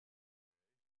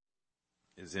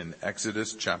is in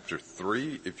Exodus chapter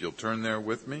 3, if you'll turn there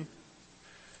with me.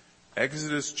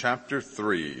 Exodus chapter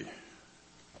 3.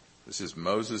 This is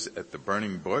Moses at the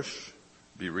burning bush.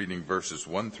 Be reading verses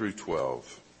 1 through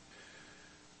 12.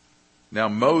 Now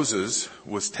Moses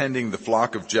was tending the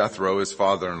flock of Jethro, his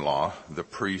father-in-law, the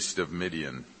priest of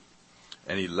Midian.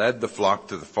 And he led the flock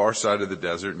to the far side of the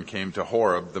desert and came to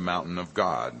Horeb, the mountain of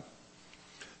God.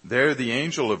 There the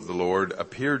angel of the Lord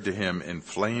appeared to him in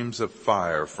flames of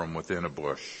fire from within a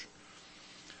bush.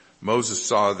 Moses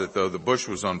saw that though the bush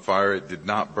was on fire, it did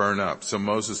not burn up. So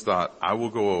Moses thought, I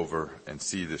will go over and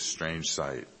see this strange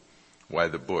sight, why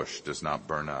the bush does not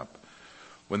burn up.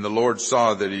 When the Lord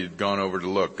saw that he had gone over to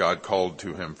look, God called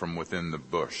to him from within the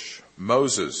bush,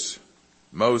 Moses,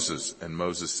 Moses. And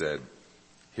Moses said,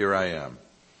 Here I am.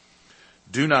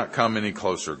 Do not come any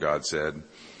closer, God said.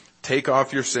 Take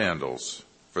off your sandals,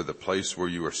 for the place where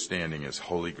you are standing is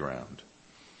holy ground.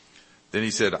 Then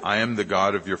he said, I am the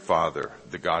God of your father,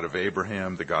 the God of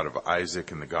Abraham, the God of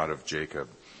Isaac, and the God of Jacob.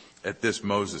 At this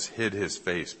Moses hid his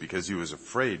face because he was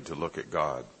afraid to look at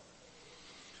God.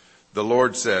 The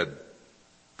Lord said,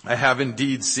 I have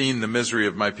indeed seen the misery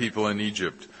of my people in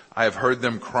Egypt. I have heard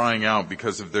them crying out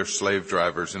because of their slave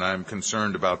drivers, and I am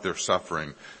concerned about their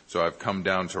suffering. So I've come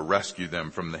down to rescue them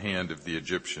from the hand of the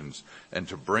Egyptians and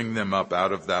to bring them up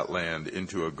out of that land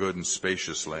into a good and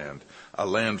spacious land, a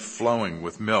land flowing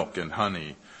with milk and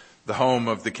honey, the home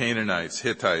of the Canaanites,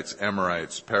 Hittites,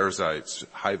 Amorites, Perizzites,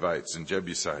 Hivites, and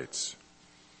Jebusites.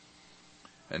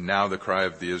 And now the cry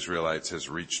of the Israelites has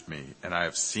reached me, and I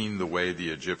have seen the way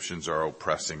the Egyptians are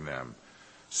oppressing them.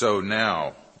 So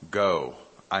now, go.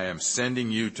 I am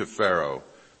sending you to Pharaoh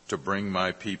to bring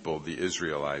my people, the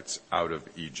Israelites, out of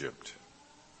Egypt.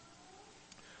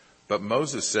 But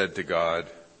Moses said to God,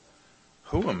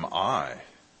 Who am I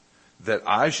that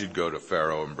I should go to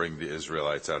Pharaoh and bring the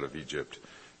Israelites out of Egypt?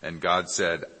 And God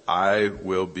said, I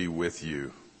will be with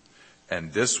you,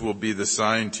 and this will be the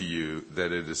sign to you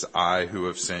that it is I who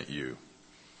have sent you.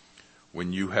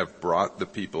 When you have brought the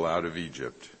people out of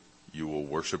Egypt, you will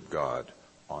worship God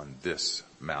on this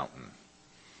mountain.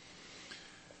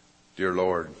 Dear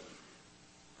Lord,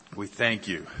 we thank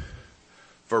you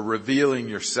for revealing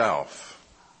yourself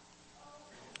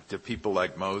to people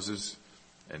like Moses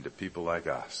and to people like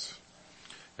us.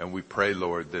 And we pray,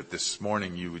 Lord, that this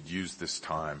morning you would use this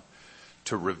time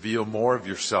to reveal more of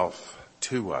yourself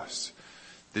to us,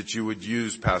 that you would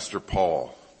use Pastor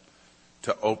Paul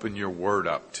to open your word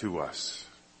up to us,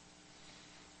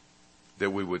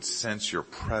 that we would sense your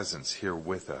presence here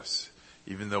with us.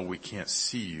 Even though we can't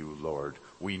see you, Lord,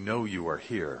 we know you are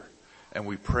here. And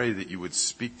we pray that you would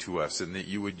speak to us and that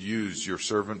you would use your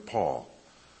servant Paul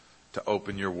to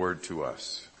open your word to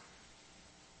us.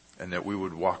 And that we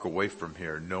would walk away from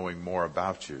here knowing more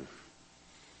about you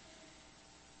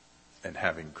and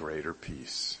having greater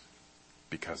peace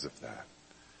because of that.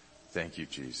 Thank you,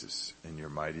 Jesus, in your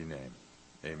mighty name.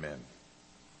 Amen.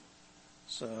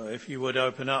 So if you would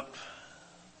open up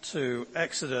to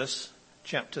Exodus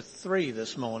chapter 3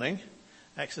 this morning.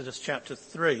 Exodus chapter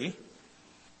 3.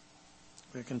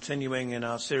 We're continuing in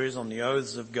our series on the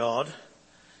oaths of God.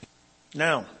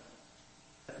 Now,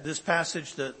 this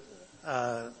passage that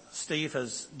Steve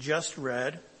has just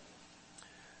read,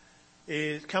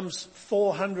 it comes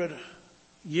 400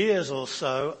 years or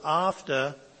so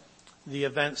after the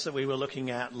events that we were looking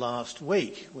at last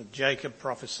week, with Jacob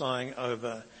prophesying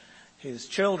over his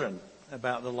children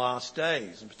about the last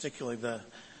days, and particularly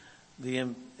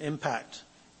the impact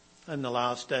in the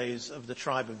last days of the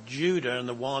tribe of Judah and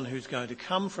the one who's going to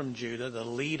come from Judah, the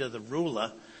leader, the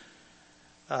ruler,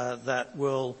 that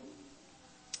will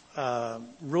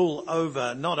rule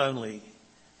over not only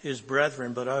his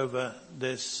brethren, but over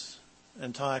this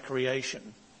entire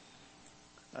creation.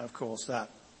 Of course, that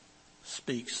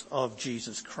speaks of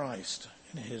Jesus Christ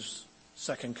in his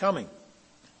second coming.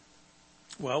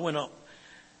 Well, we're not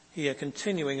here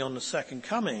continuing on the second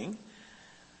coming.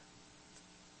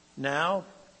 Now,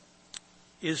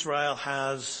 Israel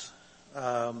has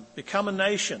become a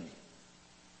nation.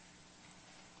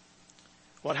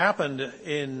 What happened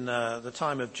in the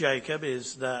time of Jacob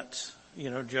is that,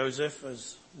 Joseph,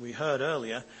 as we heard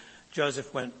earlier,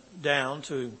 Joseph went down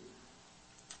to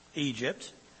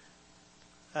Egypt.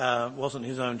 Wasn't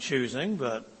his own choosing,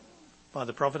 but by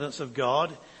the providence of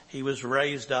God, he was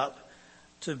raised up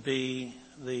to be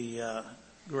the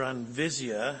Grand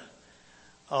Vizier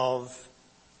of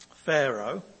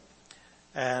Pharaoh,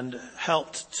 and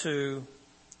helped to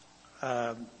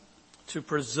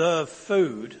preserve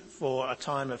food for a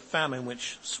time of famine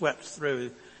which swept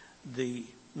through the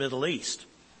Middle East.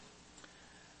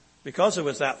 Because there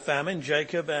was that famine,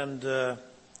 Jacob and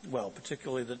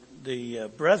particularly the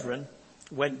brethren,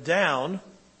 went down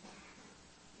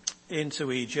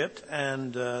into Egypt,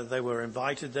 and they were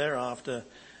invited there after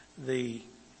the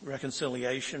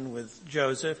reconciliation with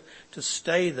Joseph to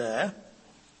stay there.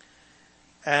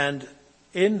 And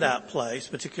in that place,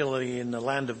 particularly in the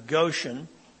land of Goshen,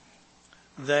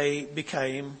 they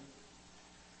became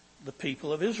the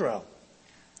people of Israel.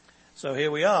 So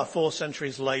here we are, 4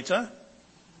 centuries later,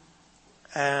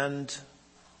 and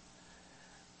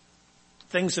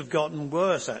things have gotten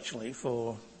worse actually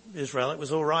for Israel. It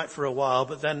was all right for a while,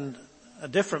 but then a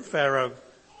different Pharaoh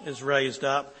is raised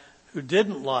up who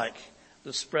didn't like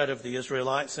the spread of the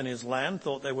Israelites in his land,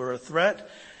 thought they were a threat,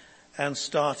 and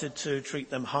started to treat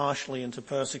them harshly and to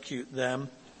persecute them.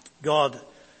 God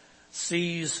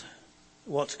sees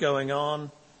what's going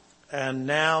on, and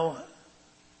now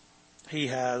he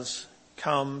has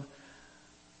come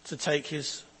to take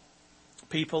his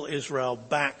people Israel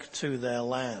back to their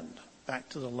land, back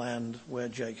to the land where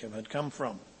Jacob had come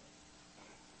from.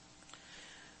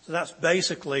 So that's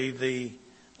basically the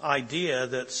idea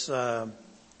that's, or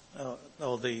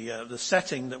the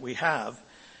setting that we have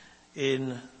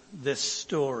in this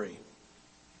story.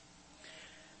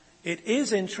 It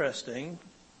is interesting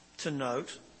to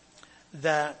note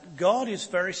that God is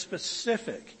very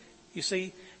specific. You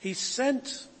see, he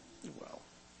sent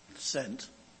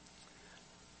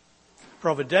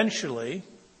providentially,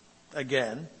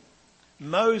 again,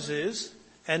 Moses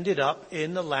ended up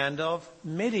in the land of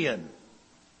Midian.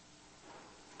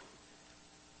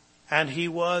 And he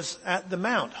was at the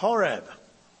Mount Horeb,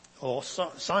 or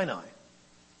Sinai.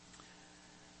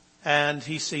 And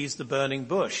he sees the burning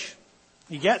bush.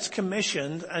 He gets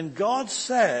commissioned, and God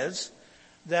says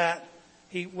that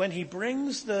when he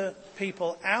brings the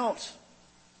people out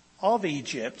of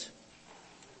Egypt,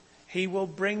 he will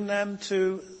bring them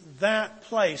to that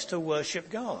place to worship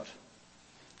God.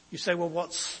 You say, well,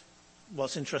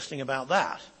 what's interesting about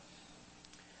that?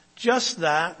 Just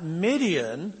that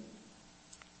Midian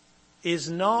is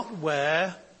not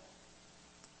where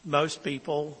most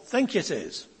people think it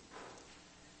is.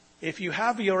 If you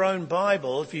have your own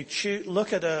Bible, if you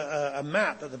look at a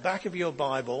map at the back of your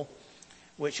Bible,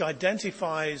 which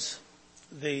identifies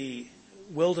the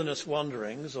wilderness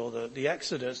wanderings or the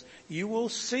Exodus, you will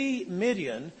see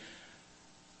Midian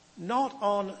not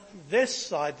on this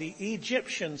side, the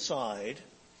Egyptian side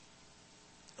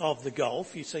of the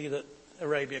Gulf. You see that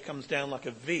Arabia comes down like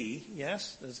a V,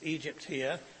 yes? There's Egypt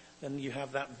here. Then you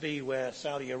have that V where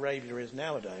Saudi Arabia is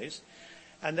nowadays.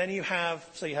 And then you have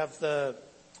the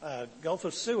Gulf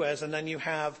of Suez, and then you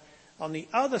have on the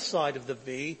other side of the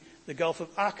V, the Gulf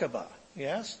of Aqaba,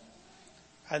 yes?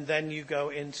 And then you go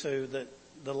into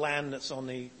the land that's on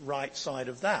the right side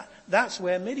of that. That's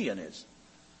where Midian is.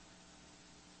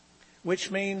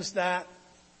 Which means that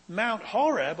Mount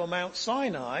Horeb or Mount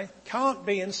Sinai can't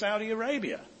be in Saudi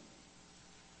Arabia.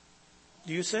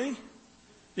 Do you see?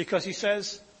 Because he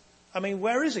says,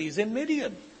 where is he? He's in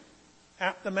Midian,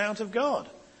 at the Mount of God,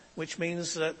 which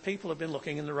means that people have been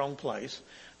looking in the wrong place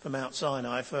for Mount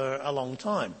Sinai for a long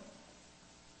time.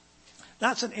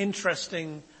 That's an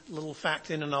interesting little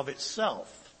fact in and of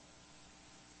itself.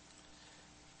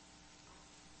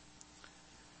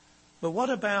 But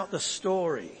what about the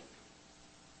story?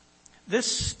 This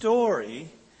story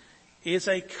is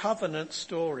a covenant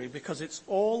story because it's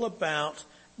all about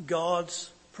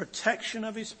God's protection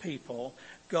of his people,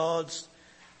 God's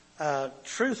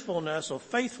truthfulness or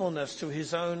faithfulness to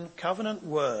his own covenant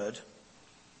word,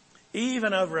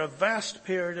 even over a vast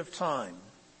period of time.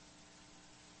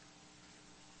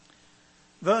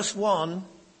 Verse 1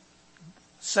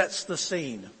 sets the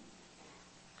scene.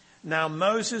 Now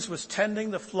Moses was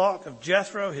tending the flock of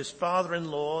Jethro, his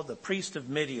father-in-law, the priest of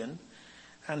Midian,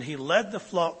 and he led the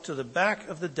flock to the back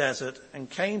of the desert and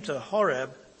came to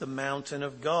Horeb, the mountain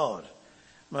of God.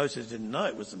 Moses didn't know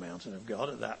it was the mountain of God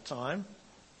at that time.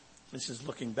 This is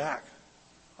looking back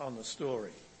on the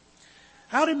story.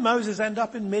 How did Moses end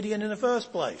up in Midian in the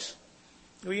first place?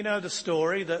 Well, you know the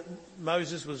story that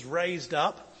Moses was raised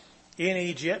up in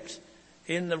Egypt,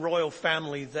 in the royal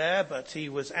family there, but he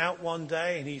was out one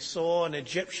day and he saw an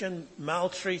Egyptian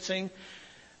maltreating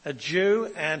a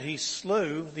Jew and he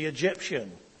slew the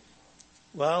Egyptian.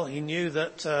 Well, he knew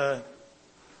that,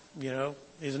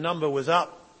 his number was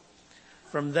up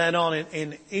from then on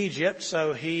in Egypt,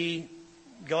 so he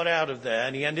got out of there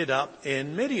and he ended up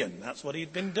in Midian. That's what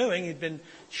he'd been doing. He'd been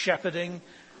shepherding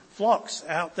flocks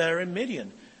out there in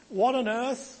Midian. What on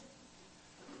earth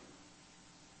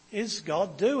is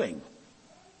God doing?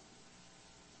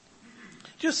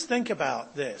 Just think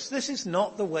about this. This is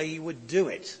not the way you would do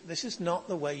it. This is not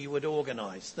the way you would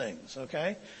organize things,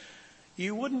 okay?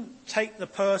 you wouldn't take the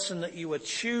person that you were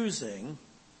choosing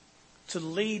to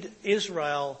lead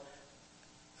Israel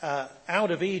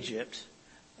out of Egypt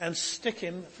and stick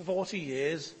him for 40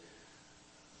 years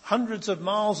hundreds of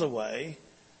miles away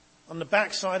on the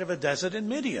backside of a desert in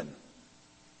Midian.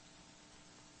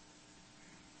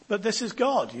 But this is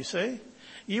God, you see.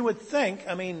 You would think,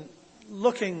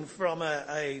 looking from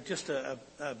a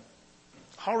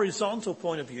horizontal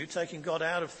point of view, taking God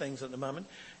out of things at the moment,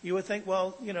 you would think,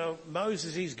 well,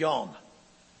 Moses, he's gone.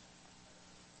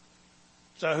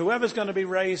 So whoever's going to be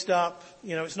raised up,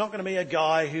 it's not going to be a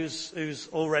guy who's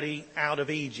already out of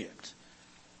Egypt.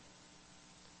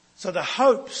 So the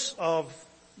hopes of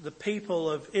the people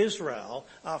of Israel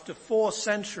after 4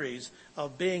 centuries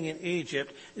of being in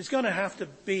Egypt is going to have to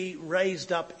be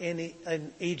raised up in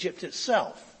Egypt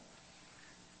itself.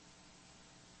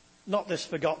 Not this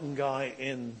forgotten guy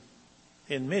in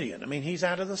Midian. He's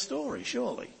out of the story,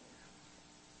 surely.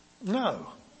 No.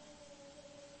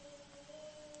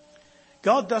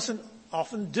 God doesn't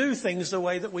often do things the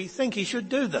way that we think he should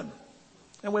do them.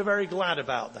 And we're very glad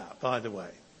about that, by the way.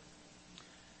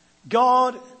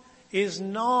 God is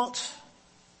not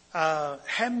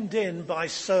hemmed in by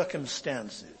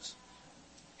circumstances.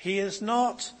 He is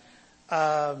not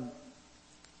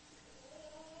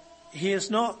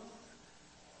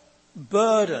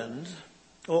burdened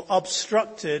or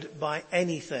obstructed by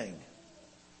anything.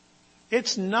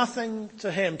 It's nothing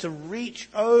to him to reach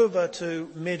over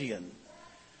to Midian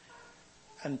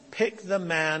and pick the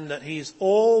man that he's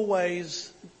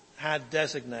always had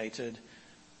designated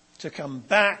to come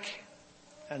back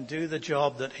and do the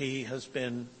job that he has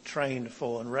been trained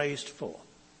for and raised for.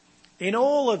 In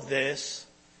all of this,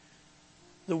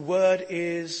 the word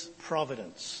is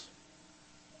providence.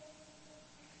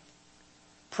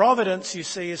 Providence, you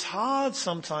see, is hard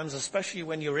sometimes, especially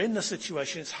when you're in the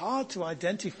situation. It's hard to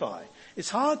identify. It's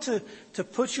hard to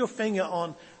put your finger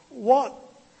on what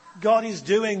God is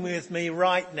doing with me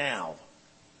right now.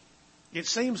 It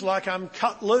seems like I'm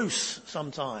cut loose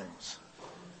sometimes.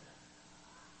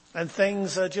 And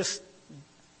things are just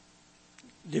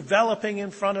developing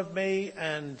in front of me,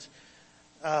 and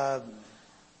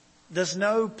there's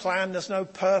no plan, there's no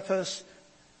purpose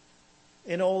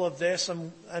in all of this,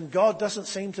 and God doesn't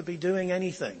seem to be doing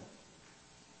anything.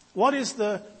 What is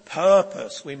the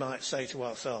purpose, we might say to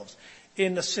ourselves,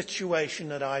 in the situation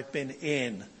that I've been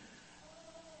in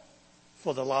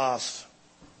for the last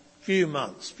few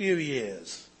months, few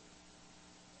years?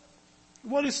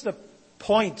 What is the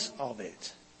point of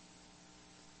it?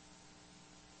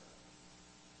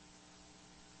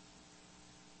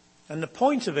 And the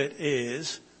point of it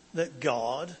is that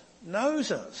God knows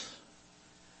us.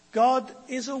 God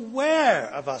is aware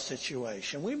of our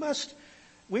situation. We must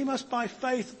by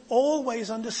faith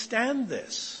always understand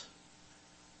this.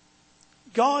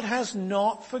 God has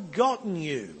not forgotten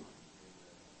you.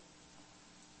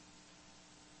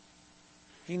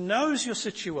 He knows your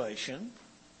situation.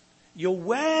 You're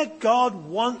where God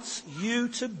wants you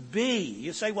to be.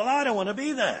 You say, well, I don't want to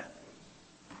be there.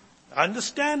 I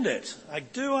understand it. I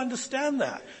do understand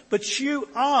that. But you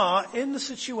are in the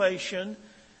situation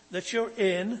that you're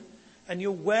in, and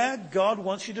you're where God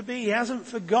wants you to be. He hasn't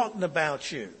forgotten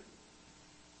about you.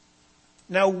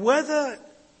 Now, whether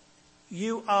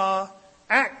you are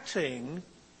acting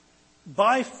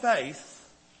by faith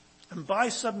and by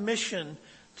submission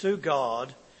to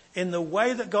God in the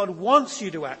way that God wants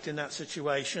you to act in that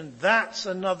situation, that's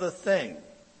another thing.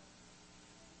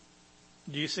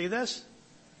 Do you see this?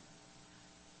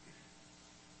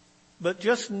 But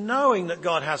just knowing that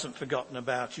God hasn't forgotten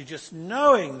about you, just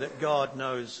knowing that God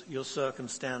knows your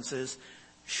circumstances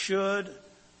should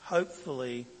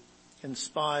hopefully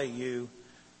inspire you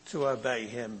to obey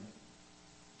him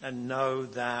and know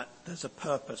that there's a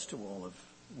purpose to all of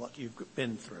what you've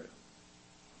been through.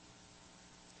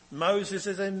 Moses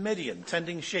is in Midian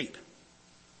tending sheep.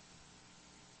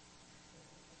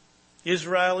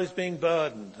 Israel is being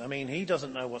burdened. He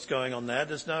doesn't know what's going on there.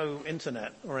 There's no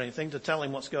internet or anything to tell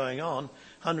him what's going on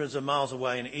hundreds of miles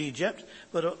away in Egypt.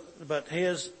 But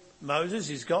here's Moses.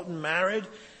 He's gotten married,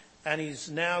 and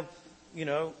he's now,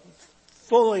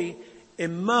 fully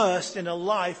immersed in a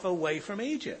life away from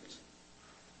Egypt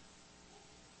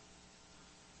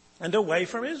and away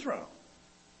from Israel.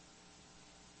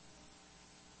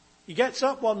 He gets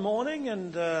up one morning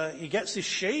and he gets his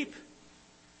sheep,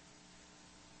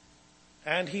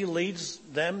 and he leads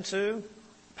them to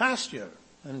pasture.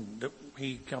 And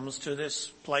he comes to this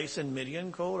place in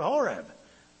Midian called Horeb,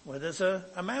 where there's a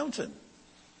mountain.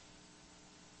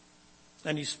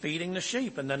 And he's feeding the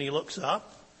sheep, and then he looks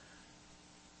up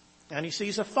and he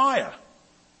sees a fire.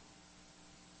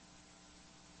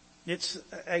 It's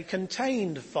a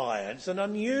contained fire. It's an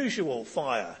unusual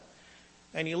fire.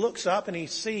 And he looks up and he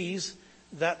sees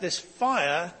that this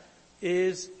fire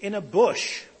is in a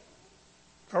bush,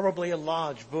 probably a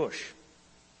large bush.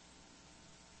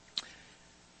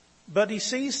 But he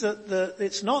sees that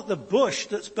it's not the bush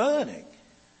that's burning.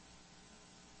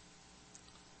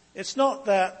 It's not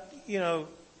that,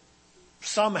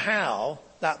 somehow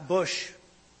that bush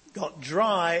got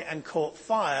dry and caught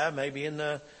fire, maybe in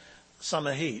the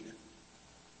summer heat.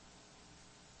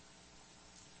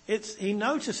 He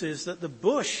notices that the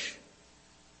bush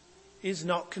is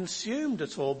not consumed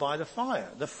at all by the fire.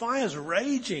 The fire's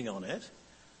raging on it,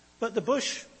 but the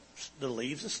bush, the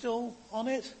leaves are still on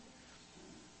it,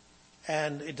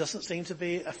 and it doesn't seem to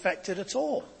be affected at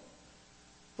all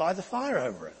by the fire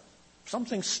over it.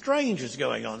 Something strange is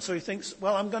going on. So he thinks,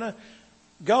 well, I'm going to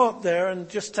go up there and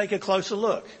just take a closer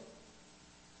look.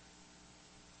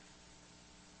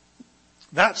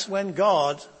 That's when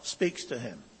God speaks to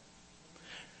him.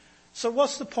 So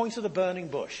what's the point of the burning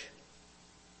bush?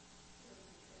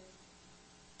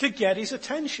 To get his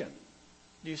attention.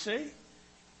 Do you see?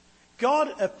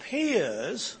 God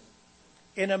appears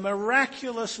in a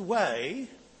miraculous way.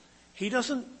 He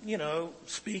doesn't,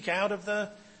 speak out of the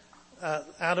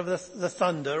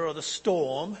thunder or the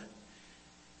storm.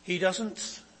 He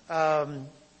doesn't,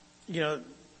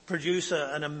 produce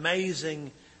an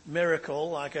amazing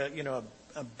miracle like a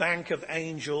bank of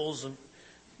angels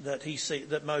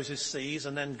that Moses sees,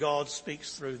 and then God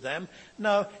speaks through them.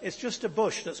 No, it's just a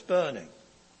bush that's burning.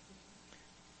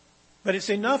 But it's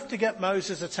enough to get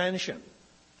Moses' attention.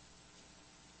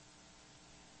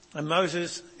 And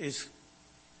Moses is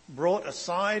brought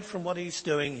aside from what he's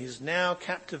doing. He's now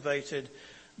captivated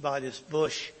by this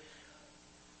bush.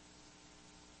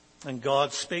 And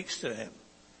God speaks to him.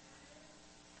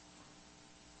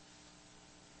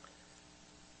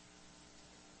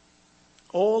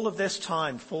 All of this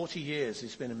time, 40 years,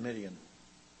 he's been in Midian,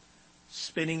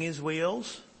 spinning his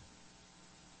wheels.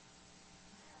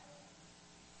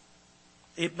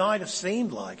 It might have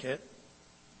seemed like it,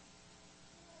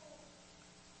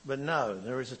 but no,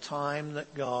 there is a time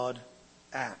that God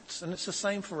acts. And it's the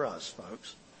same for us,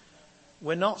 folks.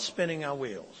 We're not spinning our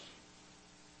wheels.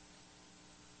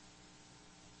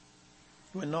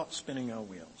 We're not spinning our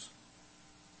wheels.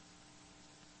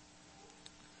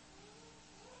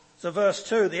 So verse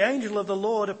 2, the angel of the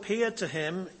Lord appeared to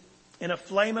him in a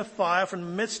flame of fire from the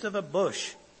midst of a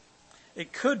bush.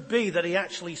 It could be that he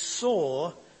actually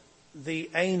saw the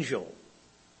angel.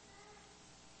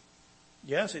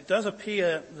 Yes, it does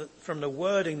appear from the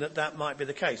wording that might be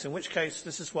the case, in which case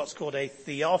this is what's called a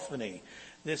theophany.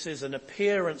 This is an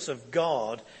appearance of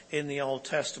God in the Old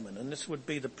Testament, and this would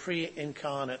be the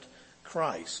pre-incarnate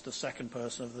Christ, the second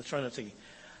person of the Trinity,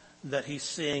 that he's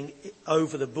seeing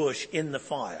over the bush in the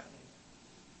fire.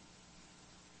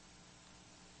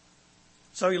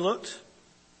 So he looked,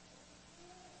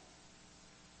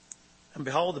 and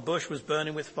behold, the bush was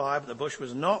burning with fire, but the bush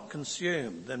was not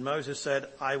consumed. Then Moses said,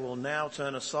 I will now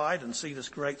turn aside and see this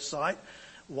great sight,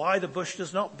 why the bush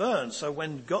does not burn. So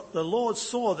when the Lord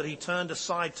saw that he turned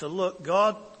aside to look,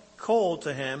 God called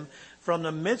to him from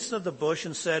the midst of the bush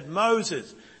and said,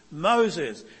 Moses,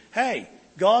 Moses. Hey,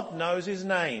 God knows his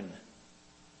name.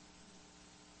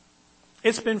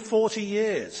 It's been 40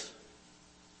 years.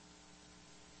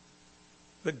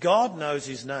 But God knows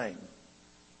his name.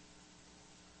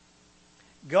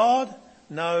 God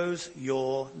knows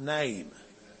your name.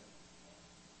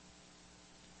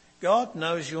 God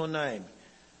knows your name.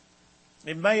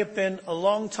 It may have been a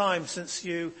long time since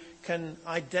you can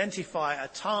identify a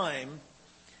time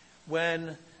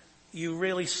when you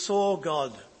really saw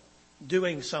God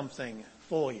doing something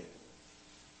for you.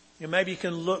 Maybe you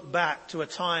can look back to a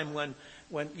time when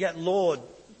the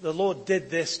Lord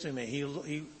did this to me.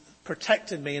 He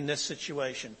protected me in this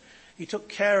situation. He took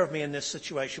care of me in this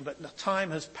situation, but the time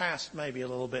has passed maybe a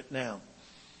little bit now.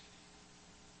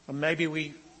 And maybe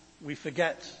we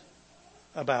forget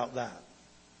about that.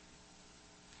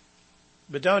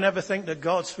 But don't ever think that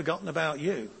God's forgotten about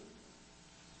you.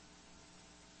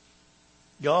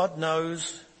 God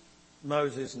knows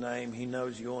Moses' name. He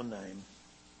knows your name.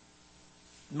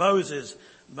 Moses,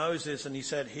 and he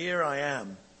said, here I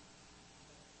am.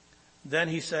 Then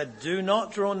he said, do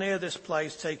not draw near this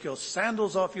place. Take your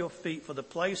sandals off your feet, for the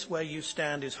place where you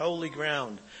stand is holy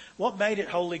ground. What made it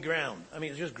holy ground? I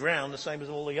mean, it's just ground, the same as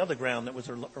all the other ground that was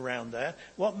around there.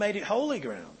 What made it holy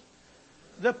ground?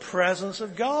 The presence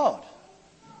of God.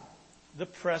 The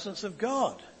presence of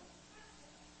God.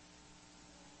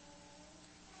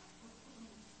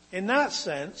 In that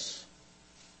sense,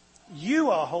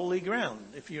 you are holy ground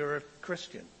if you're a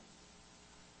Christian.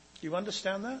 Do you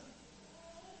understand that?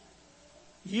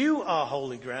 You are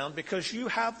holy ground because you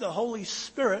have the Holy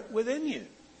Spirit within you.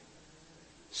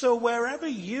 So wherever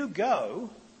you go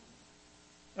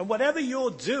and whatever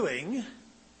you're doing,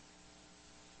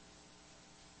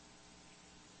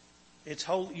 it's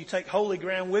holy, you take holy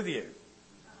ground with you.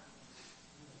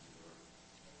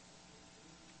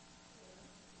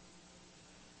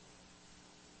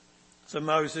 So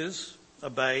Moses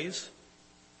obeys,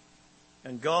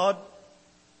 and God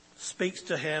speaks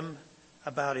to him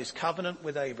about his covenant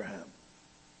with Abraham.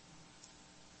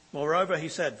 Moreover, he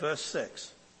said, verse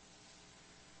 6,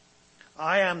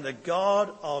 I am the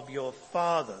God of your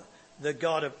father, the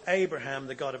God of Abraham,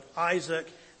 the God of Isaac,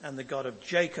 and the God of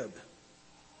Jacob.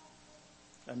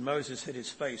 And Moses hid his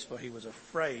face, for he was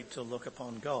afraid to look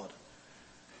upon God.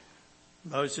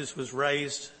 Moses was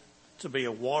raised to be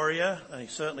a warrior, and he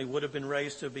certainly would have been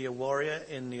raised to be a warrior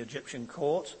in the Egyptian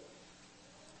court.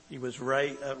 He was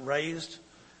raised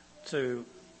to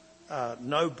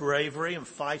know bravery and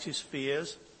fight his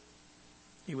fears.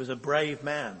 He was a brave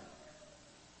man.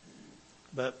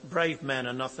 But brave men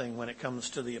are nothing when it comes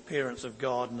to the appearance of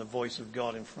God and the voice of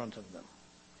God in front of them.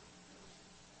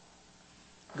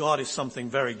 God is something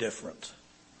very different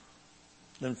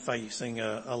than facing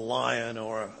a lion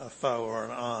or a foe or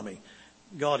an army.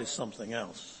 God is something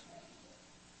else.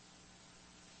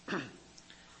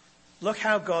 Look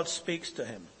how God speaks to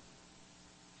him.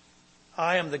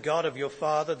 I am the God of your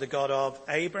father, the God of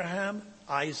Abraham,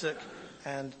 Isaac,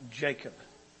 and Jacob,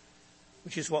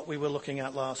 which is what we were looking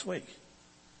at last week.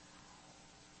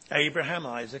 Abraham,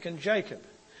 Isaac, and Jacob.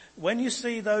 When you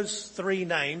see those three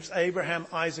names, Abraham,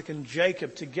 Isaac, and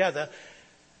Jacob together,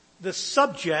 the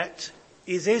subject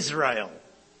is Israel.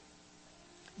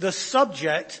 The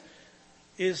subject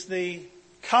is the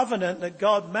covenant that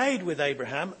God made with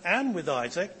Abraham and with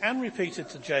Isaac and repeated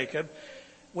to Jacob,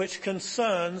 which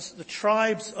concerns the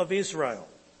tribes of Israel.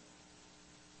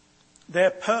 Their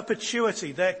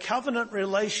perpetuity, their covenant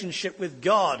relationship with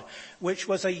God, which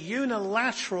was a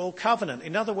unilateral covenant.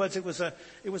 In other words, it was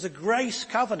a grace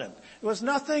covenant. It was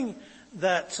nothing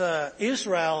that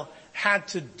Israel had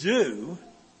to do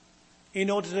in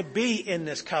order to be in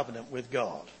this covenant with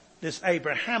God, this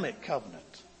Abrahamic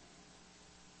covenant.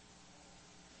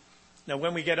 Now,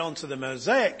 when we get on to the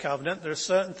Mosaic covenant, there are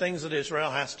certain things that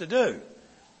Israel has to do.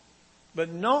 But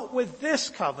not with this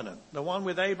covenant, the one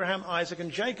with Abraham, Isaac,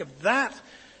 and Jacob. That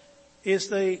is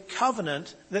the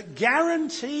covenant that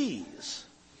guarantees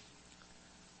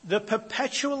the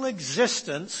perpetual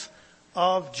existence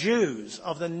of Jews,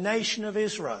 of the nation of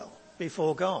Israel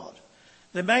before God.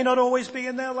 They may not always be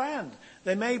in their land.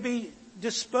 They may be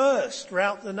dispersed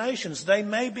throughout the nations. They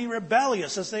may be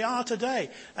rebellious, as they are today,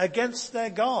 against their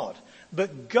God.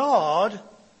 But God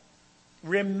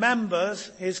remembers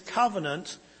his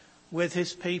covenant with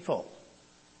his people.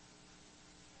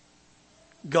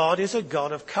 God is a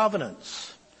God of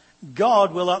covenants.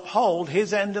 God will uphold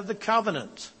his end of the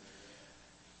covenant.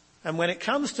 And when it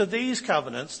comes to these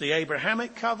covenants, the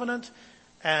Abrahamic covenant,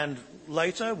 and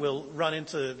later we'll run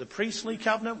into the priestly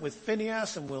covenant with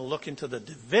Phinehas, and we'll look into the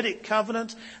Davidic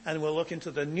covenant, and we'll look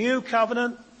into the new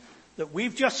covenant that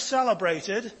we've just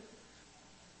celebrated.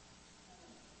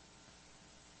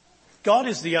 God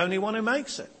is the only one who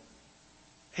makes it.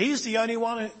 He's the only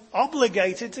one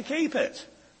obligated to keep it.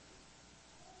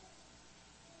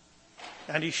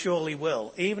 And he surely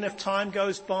will. Even if time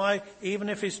goes by, even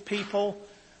if his people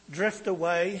drift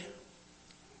away,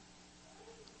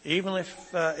 even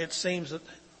if it seems that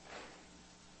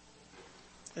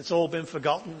it's all been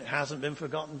forgotten, it hasn't been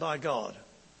forgotten by God.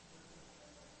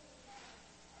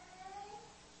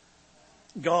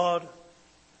 God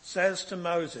says to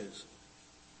Moses,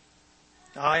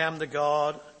 I am the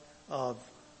God of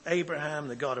Abraham,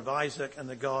 the God of Isaac, and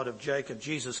the God of Jacob.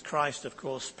 Jesus Christ, of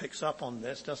course, picks up on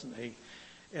this, doesn't he,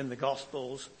 in the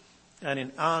Gospels. And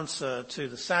in answer to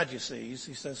the Sadducees,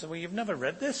 he says, well, you've never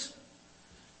read this?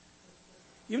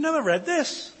 You've never read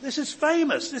this? This is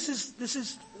famous. This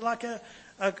is like a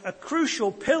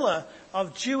crucial pillar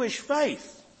of Jewish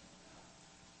faith.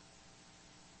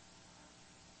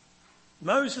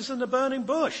 Moses and the burning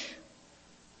bush.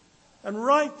 And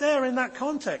right there in that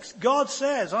context, God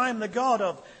says, I am the God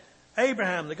of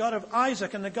Abraham, the God of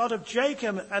Isaac, and the God of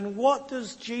Jacob. And what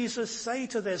does Jesus say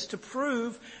to this to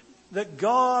prove that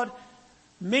God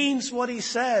means what he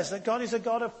says, that God is a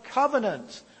God of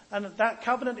covenant, and that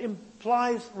covenant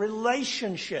implies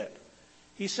relationship?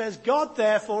 He says, God,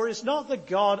 therefore, is not the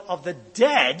God of the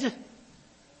dead,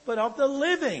 but of the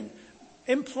living,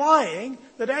 implying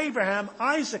that Abraham,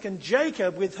 Isaac, and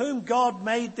Jacob, with whom God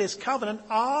made this covenant,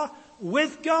 are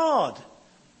with God.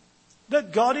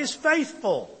 That God is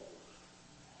faithful.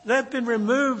 They've been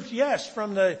removed, yes,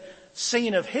 from the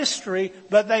scene of history,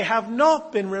 but they have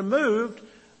not been removed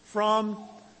from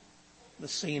the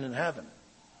scene in heaven.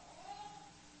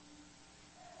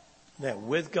 They're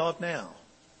with God now.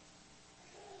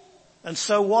 And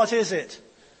so what is it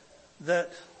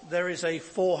that there is a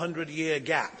 400-year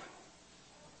gap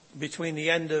between the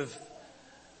end of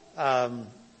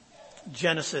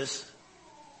Genesis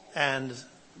and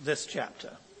this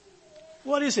chapter?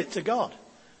 What is it to God?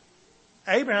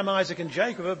 Abraham, Isaac, and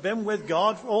Jacob have been with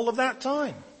God for all of that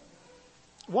time.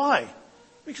 Why?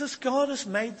 Because God has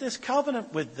made this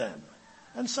covenant with them.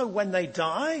 And so when they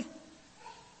die,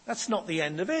 that's not the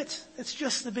end of it. It's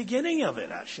just the beginning of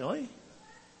it, actually.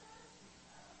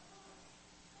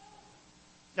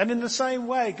 And in the same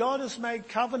way, God has made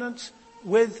covenants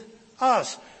with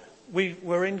us. We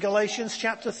were in Galatians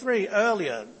chapter 3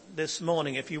 earlier this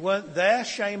morning. If you weren't there,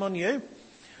 shame on you.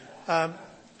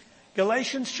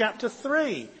 Galatians chapter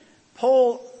 3.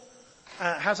 Paul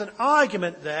has an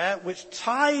argument there which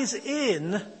ties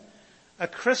in a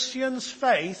Christian's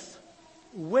faith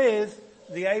with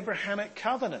the Abrahamic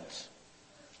covenant.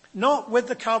 Not with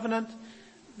the covenant,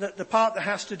 the part that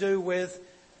has to do with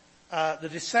the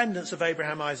descendants of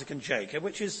Abraham, Isaac, and Jacob,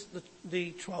 which is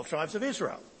the 12 tribes of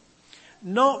Israel.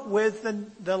 Not with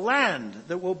the land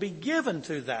that will be given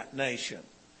to that nation,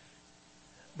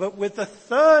 but with the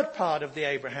third part of the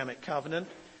Abrahamic covenant,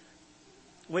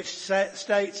 which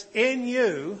states, in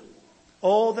you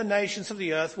all the nations of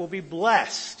the earth will be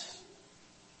blessed.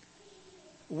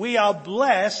 We are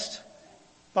blessed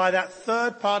by that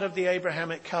third part of the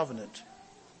Abrahamic covenant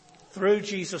through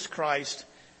Jesus Christ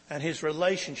and his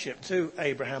relationship to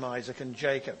Abraham, Isaac, and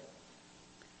Jacob.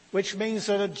 Which means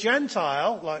that a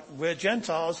Gentile, like we're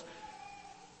Gentiles,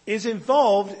 is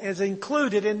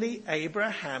included in the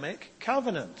Abrahamic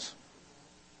covenant.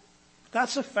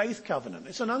 That's a faith covenant.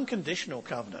 It's an unconditional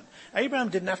covenant. Abraham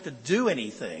didn't have to do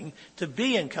anything to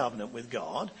be in covenant with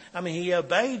God. I mean, he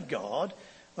obeyed God,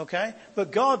 okay?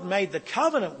 But God made the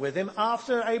covenant with him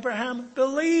after Abraham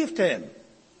believed him.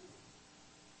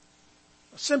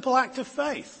 A simple act of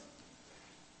faith.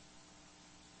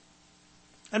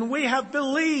 And we have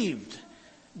believed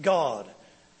God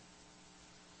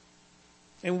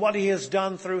in what he has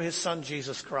done through his son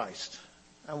Jesus Christ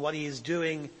and what he is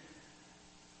doing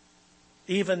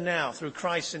even now through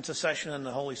Christ's intercession and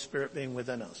the Holy Spirit being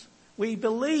within us. We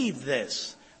believe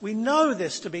this. We know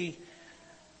this to be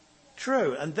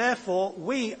true, and therefore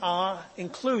we are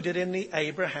included in the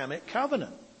Abrahamic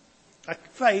covenant, a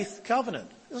faith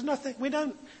covenant. There's nothing, we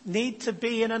don't need to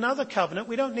be in another covenant.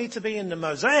 We don't need to be in the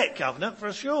Mosaic covenant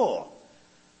for sure,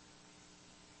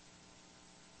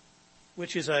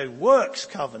 which is a works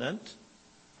covenant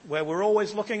where we're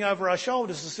always looking over our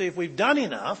shoulders to see if we've done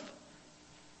enough.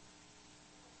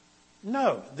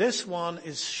 No, this one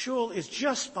is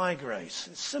just by grace.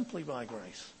 It's simply by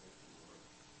grace.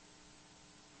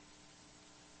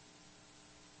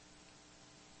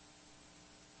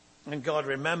 And God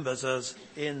remembers us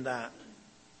in that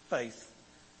faith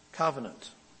covenant.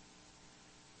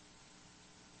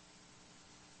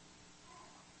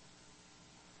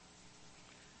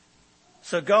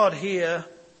 So God here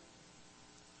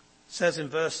says in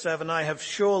verse 7, I have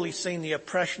surely seen the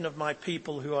oppression of my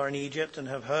people who are in Egypt and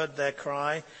have heard their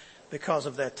cry because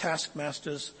of their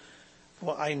taskmasters,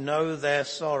 for I know their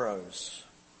sorrows.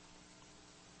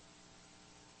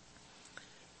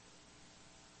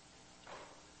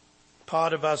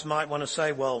 Part of us might want to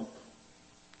say, well,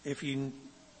 if you,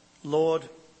 Lord,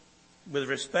 with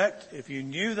respect, if you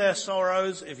knew their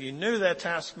sorrows, if you knew their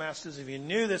taskmasters, if you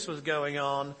knew this was going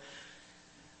on,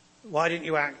 why didn't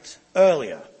you act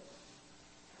earlier?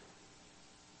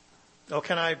 Or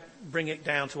can I bring it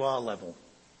down to our level,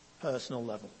 personal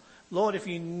level? Lord, if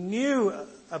you knew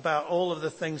about all of the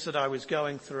things that I was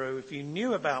going through, if you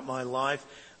knew about my life,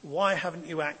 why haven't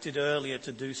you acted earlier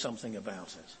to do something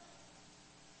about it?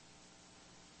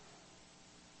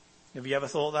 Have you ever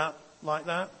thought that, like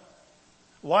that?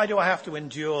 Why do I have to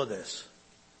endure this?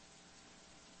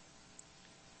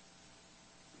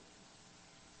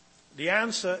 The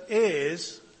answer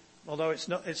is, although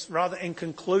it's rather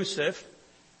inconclusive,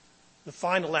 the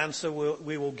final answer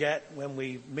we will get when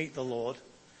we meet the Lord.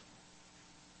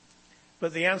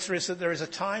 But the answer is that there is a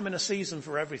time and a season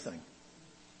for everything.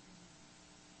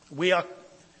 We are,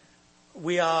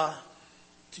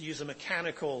 to use a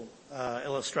mechanical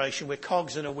illustration, we're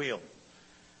cogs in a wheel.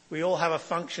 We all have a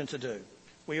function to do.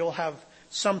 We all have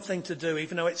something to do,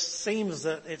 even though it seems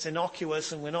that it's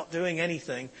innocuous and we're not doing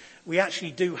anything. We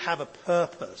actually do have a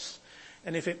purpose.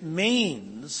 And if it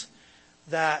means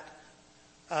that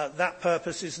that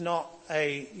purpose is not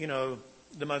the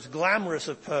most glamorous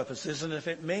of purposes, and if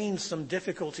it means some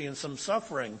difficulty and some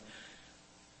suffering,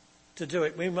 to do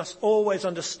it. We must always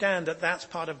understand that that's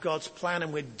part of God's plan,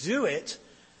 and we do it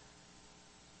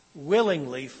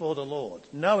willingly for the Lord,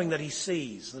 knowing that he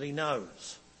sees, that he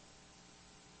knows.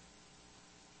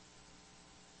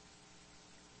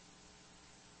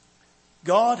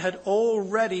 God had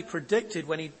already predicted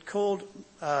when he called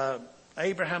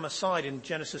Abraham aside in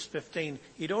Genesis 15,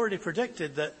 he'd already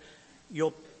predicted that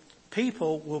your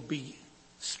people will be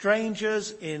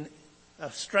strangers in a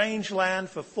strange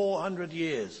land for 400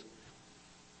 years.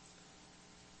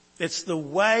 It's the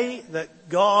way that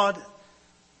God,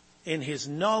 in his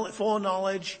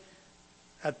foreknowledge,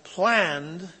 had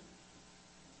planned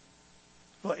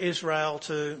for Israel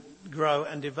to grow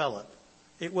and develop.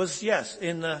 It was, yes,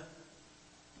 in the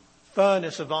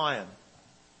furnace of iron.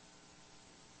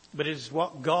 But it is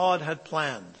what God had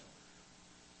planned.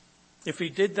 If he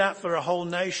did that for a whole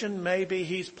nation, maybe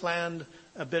he's planned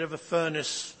a bit of a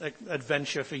furnace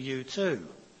adventure for you too.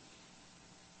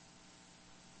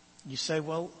 You say,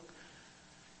 well,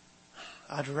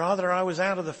 I'd rather I was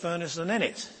out of the furnace than in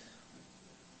it.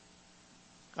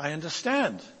 I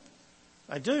understand.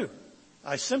 I do.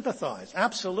 I sympathize.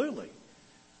 Absolutely.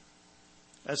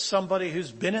 As somebody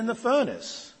who's been in the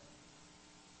furnace.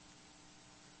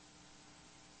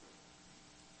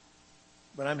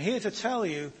 But I'm here to tell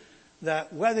you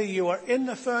that whether you are in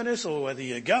the furnace or whether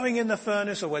you're going in the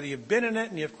furnace or whether you've been in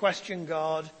it and you've questioned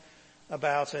God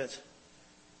about it,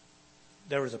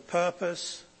 there is a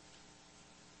purpose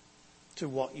to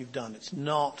what you've done. It's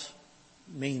not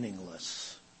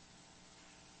meaningless.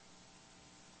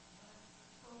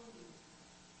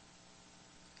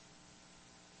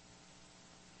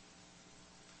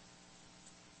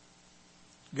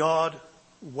 God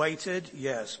waited,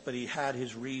 yes, but he had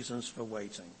his reasons for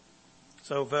waiting.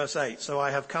 So verse 8, so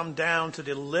I have come down to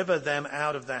deliver them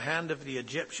out of the hand of the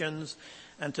Egyptians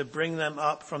and to bring them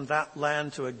up from that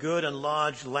land to a good and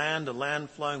large land, a land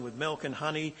flowing with milk and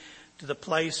honey, to the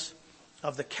place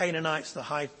of the Canaanites,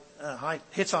 the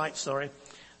Hittites,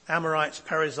 Amorites,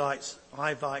 Perizzites,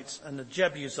 Hivites, and the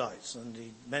Jebusites. And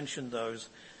he mentioned those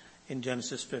in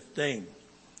Genesis 15.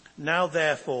 Now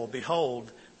therefore,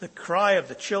 behold, the cry of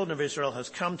the children of Israel has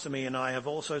come to me, and I have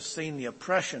also seen the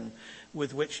oppression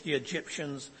with which the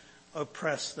Egyptians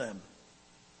oppress them.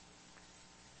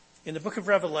 In the book of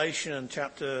Revelation,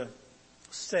 chapter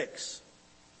 6,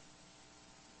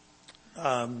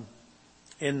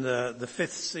 in the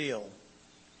fifth seal,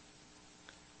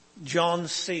 John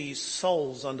sees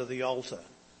souls under the altar.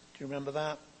 Do you remember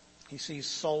that? He sees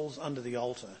souls under the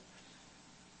altar.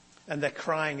 And they're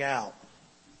crying out.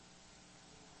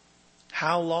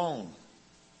 How long?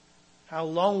 How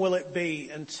long will it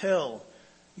be until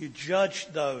you judge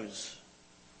those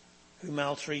who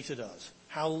maltreated us?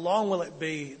 How long will it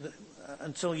be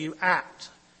until you act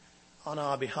on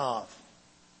our behalf?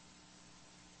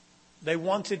 They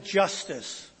wanted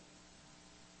justice.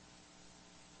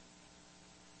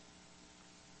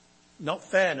 Not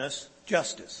fairness,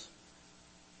 justice.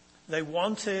 They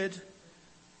wanted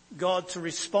God to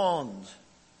respond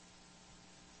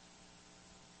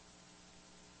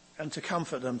and to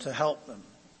comfort them, to help them.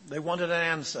 They wanted an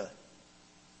answer.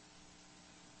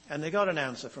 And they got an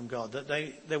answer from God, that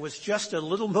there was just a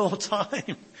little more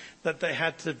time that they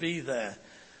had to be there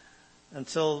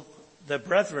until their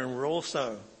brethren were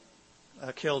also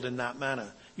killed in that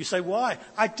manner. You say, why?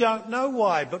 I don't know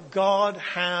why, but God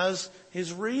has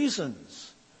his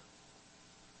reasons.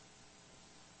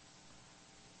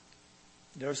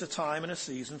 There is a time and a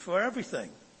season for everything.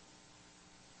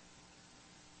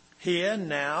 Here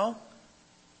now,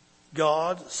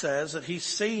 God says that he's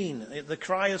seen, the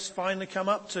cry has finally come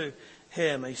up to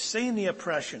him. He's seen the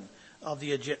oppression of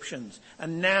the Egyptians.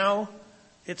 And now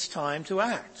it's time to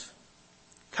act.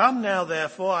 Come now,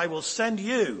 therefore, I will send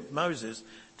you, Moses,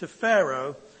 to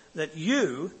Pharaoh, that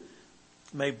you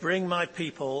may bring my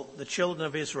people, the children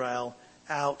of Israel,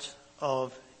 out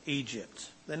of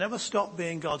Egypt. They never stopped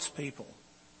being God's people.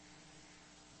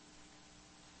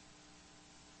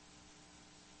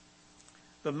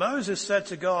 But Moses said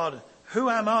to God, who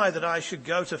am I that I should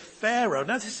go to Pharaoh?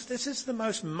 Now this is the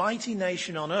most mighty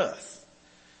nation on earth.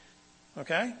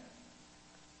 Okay?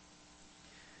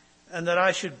 And that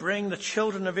I should bring the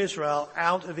children of Israel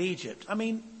out of Egypt. I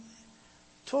mean,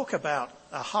 talk about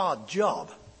a hard job.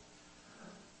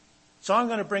 So I'm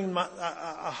going to bring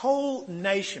a whole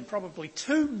nation, probably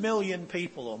 2 million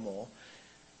people or more.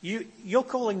 You're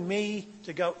calling me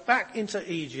to go back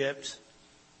into Egypt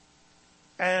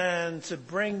and to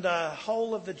bring the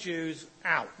whole of the Jews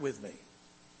out with me.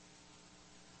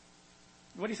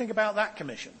 What do you think about that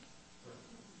commission?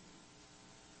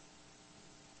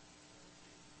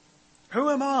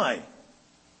 Who am I?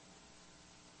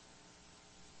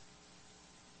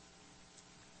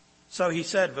 So he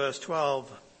said, verse 12,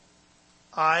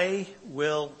 I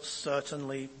will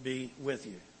certainly be with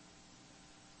you.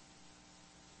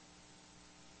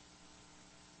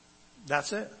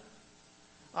 That's it.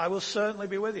 I will certainly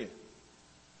be with you.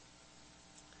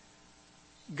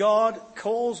 God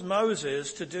calls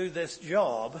Moses to do this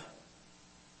job.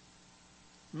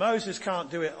 Moses can't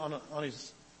do it on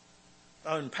his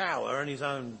own power and his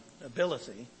own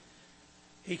ability.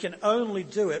 He can only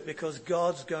do it because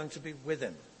God's going to be with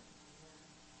him.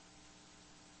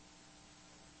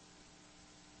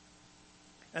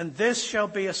 And this shall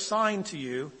be a sign to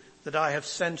you that I have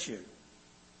sent you.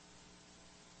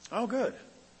 Oh, good.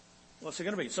 What's it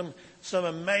going to be? Some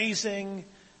amazing,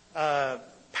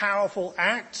 powerful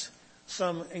act,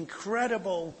 some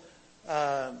incredible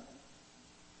power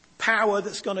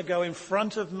that's going to go in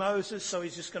front of Moses, so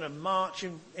he's just going to march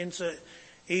into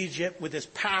Egypt with this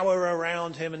power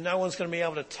around him, and no one's going to be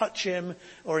able to touch him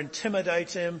or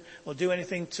intimidate him or do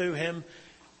anything to him.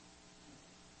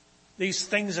 These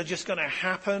things are just going to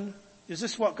happen. Is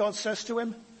this what God says to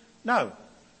him? No.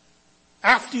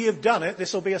 After you've done it,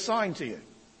 this will be a sign to you.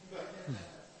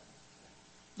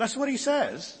 That's what he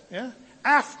says. Yeah.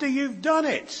 After you've done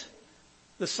it,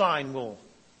 the sign will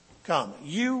come.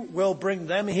 You will bring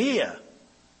them here.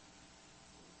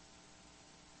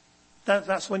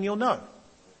 That's when you'll know.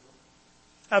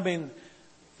 I mean,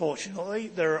 fortunately,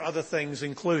 there are other things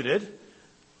included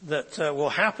that will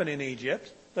happen in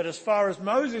Egypt. But as far as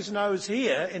Moses knows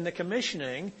here in the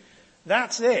commissioning,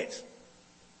 that's it.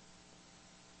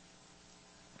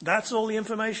 That's all the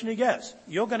information he gets.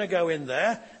 You're going to go in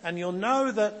there and you'll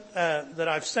know that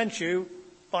I've sent you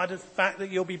by the fact that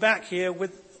you'll be back here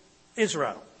with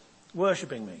Israel,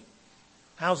 worshipping me.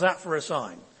 How's that for a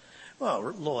sign?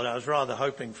 Well, Lord, I was rather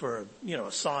hoping for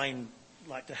a sign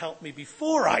like to help me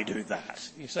before I do that,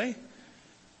 you see.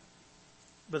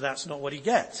 But that's not what he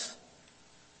gets.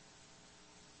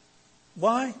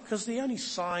 Why? Because the only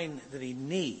sign that he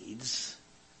needs,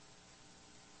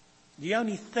 the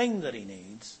only thing that he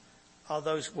needs, are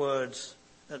those words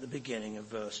at the beginning of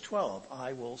verse 12.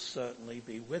 I will certainly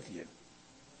be with you.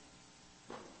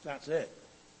 That's it.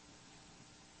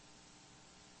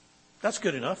 That's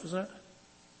good enough, isn't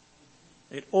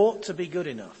it? It ought to be good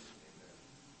enough.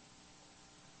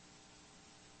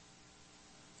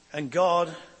 And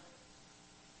God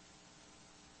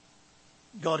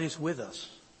is with us.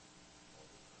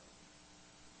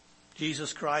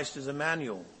 Jesus Christ is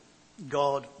Emmanuel,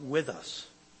 God with us.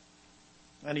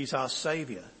 And he's our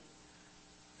Savior.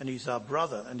 And he's our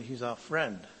brother. And he's our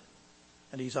friend.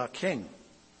 And he's our King.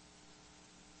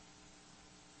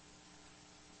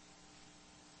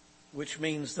 Which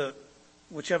means that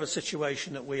whichever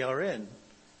situation that we are in,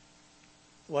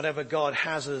 whatever God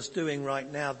has us doing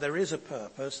right now, there is a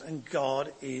purpose and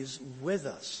God is with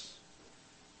us.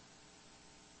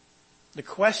 The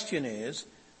question is,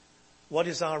 what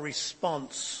is our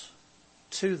response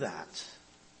to that?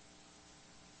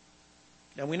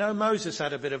 And we know Moses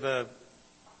had a bit of a,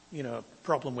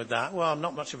 problem with that. Well, I'm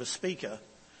not much of a speaker.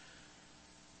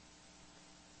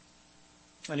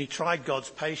 And he tried God's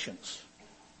patience,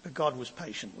 but God was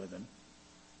patient with him.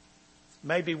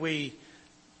 Maybe we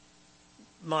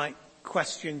might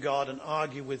question God and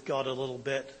argue with God a little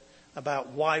bit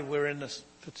about why we're in the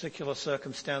particular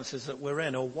circumstances that we're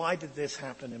in, or why did this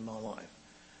happen in my life?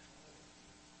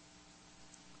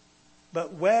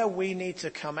 But where we need to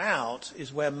come out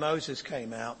is where Moses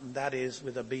came out, and that is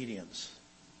with obedience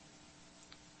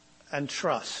and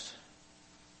trust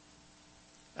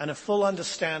and a full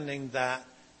understanding that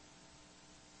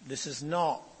this is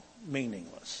not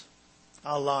meaningless.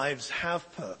 Our lives have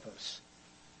purpose.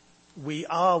 We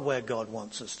are where God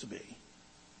wants us to be.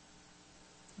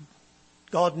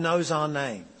 God knows our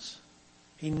names.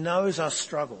 He knows our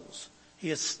struggles.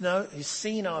 He's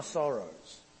seen our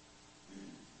sorrows.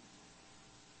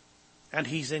 And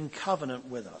he's in covenant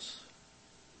with us.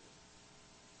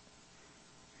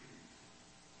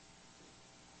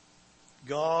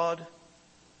 God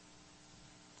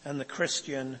and the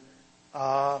Christian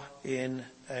are in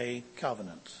a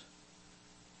covenant.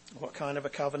 What kind of a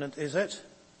covenant is it?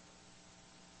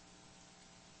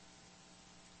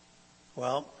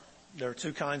 Well, there are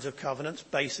two kinds of covenants,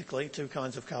 basically two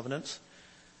kinds of covenants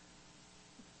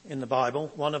in the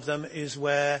Bible. One of them is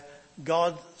where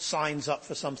God signs up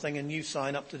for something and you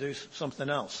sign up to do something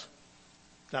else.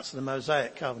 That's the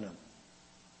Mosaic covenant.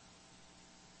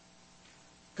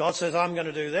 God says, I'm going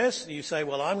to do this. And you say,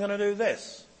 well, I'm going to do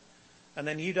this. And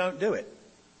then you don't do it.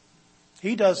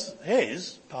 He does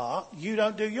his part. You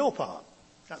don't do your part.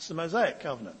 That's the Mosaic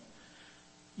covenant.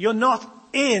 You're not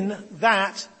in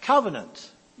that covenant.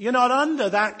 You're not under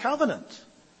that covenant.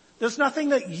 There's nothing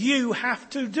that you have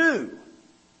to do.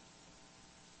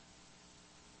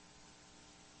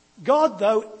 God,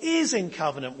 though, is in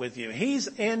covenant with you. He's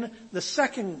in the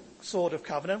second sort of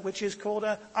covenant, which is called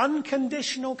an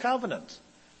unconditional covenant.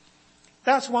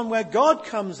 That's one where God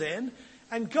comes in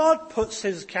and God puts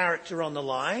his character on the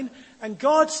line and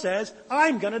God says,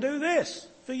 I'm going to do this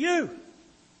for you.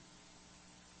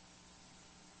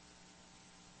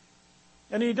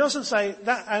 And he doesn't say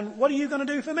that, and what are you going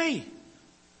to do for me?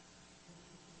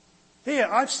 Here,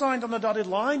 I've signed on the dotted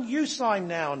line, you sign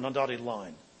now on the dotted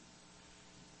line.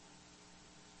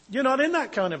 You're not in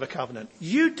that kind of a covenant.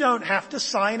 You don't have to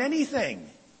sign anything.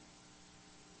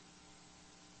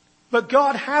 But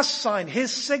God has signed.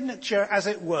 His signature, as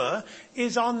it were,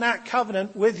 is on that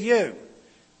covenant with you.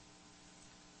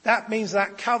 That means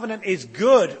that covenant is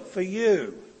good for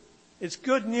you. It's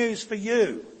good news for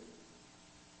you.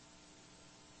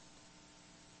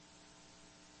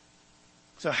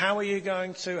 So how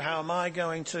am I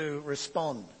going to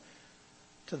respond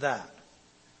to that?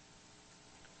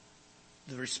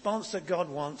 The response that God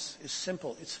wants is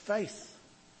simple. It's faith.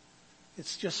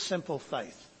 It's just simple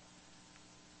faith.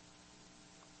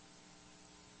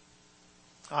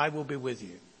 I will be with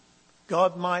you.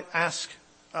 God might ask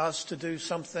us to do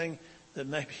something that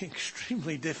may be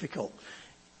extremely difficult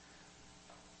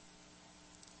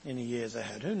in the years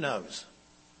ahead. Who knows?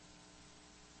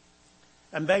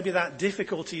 And maybe that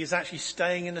difficulty is actually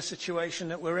staying in the situation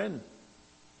that we're in.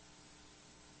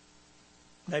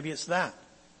 Maybe it's that.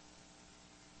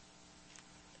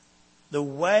 The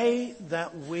way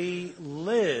that we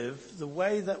live, the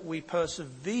way that we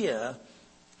persevere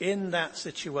in that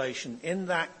situation, in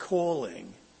that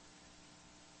calling,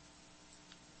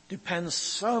 depends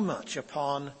so much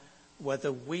upon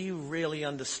whether we really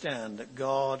understand that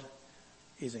God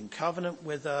is in covenant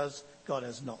with us, God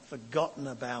has not forgotten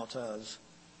about us,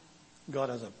 God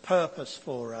has a purpose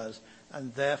for us,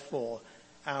 and therefore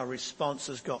our response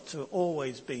has got to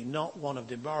always be not one of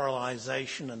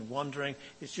demoralization and wondering.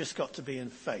 It's just got to be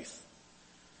in faith.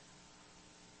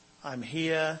 I'm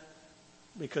here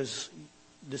because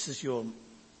this is your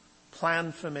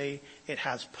plan for me. It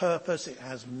has purpose. It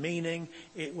has meaning.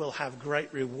 It will have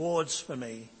great rewards for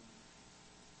me.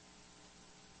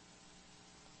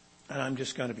 And I'm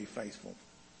just going to be faithful.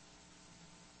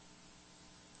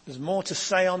 There's more to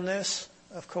say on this,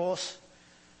 of course.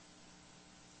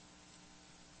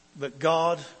 But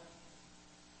God,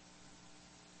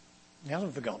 He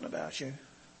hasn't forgotten about you.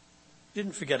 He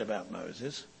didn't forget about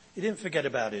Moses. He didn't forget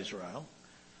about Israel.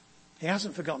 He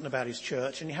hasn't forgotten about His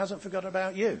church, and He hasn't forgotten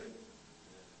about you.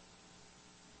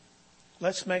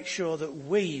 Let's make sure that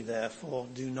we, therefore,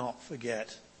 do not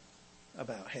forget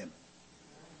about Him.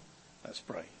 Let's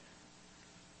pray.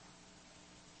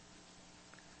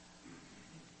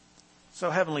 So,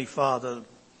 Heavenly Father,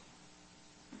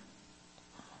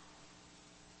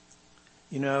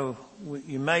 you know,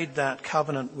 you made that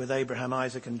covenant with Abraham,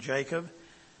 Isaac, and Jacob.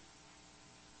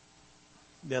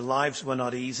 Their lives were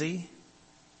not easy.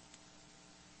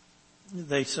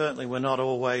 They certainly were not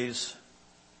always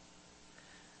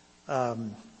the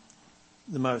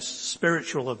most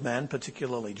spiritual of men,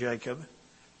 particularly Jacob.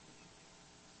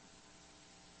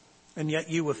 And yet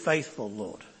you were faithful,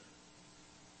 Lord.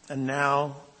 And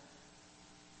now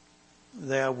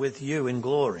they are with you in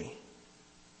glory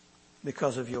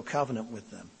because of your covenant with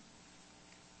them.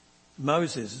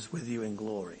 Moses is with you in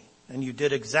glory. And you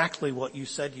did exactly what you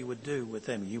said you would do with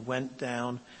him. You went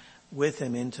down with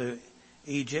him into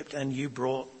Egypt and you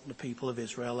brought the people of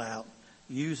Israel out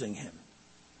using him.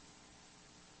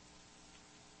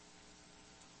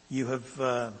 You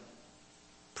have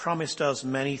promised us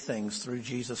many things through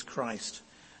Jesus Christ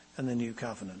and the new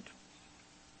covenant.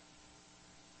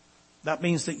 That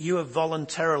means that you have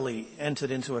voluntarily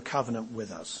entered into a covenant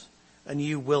with us, and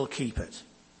you will keep it.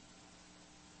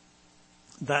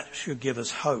 That should give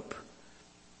us hope.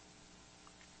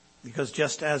 Because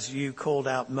just as you called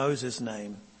out Moses'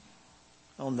 name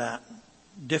on that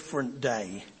different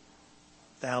day,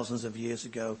 thousands of years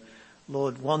ago,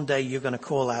 Lord, one day you're going to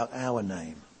call out our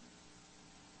name.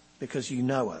 Because you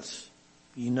know us.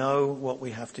 You know what we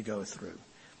have to go through.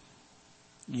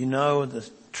 You know the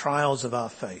trials of our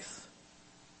faith.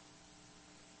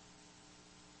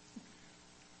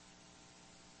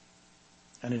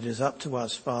 And it is up to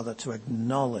us, Father, to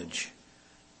acknowledge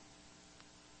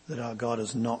that our God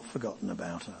has not forgotten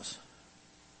about us.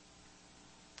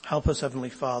 Help us, Heavenly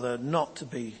Father, not to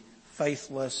be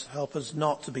faithless. Help us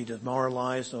not to be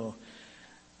demoralized or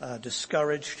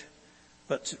discouraged,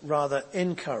 but rather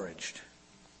encouraged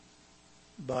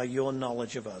by your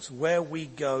knowledge of us. Where we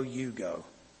go, you go.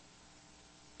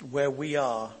 Where we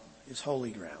are is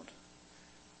holy ground.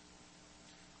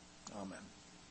 Amen.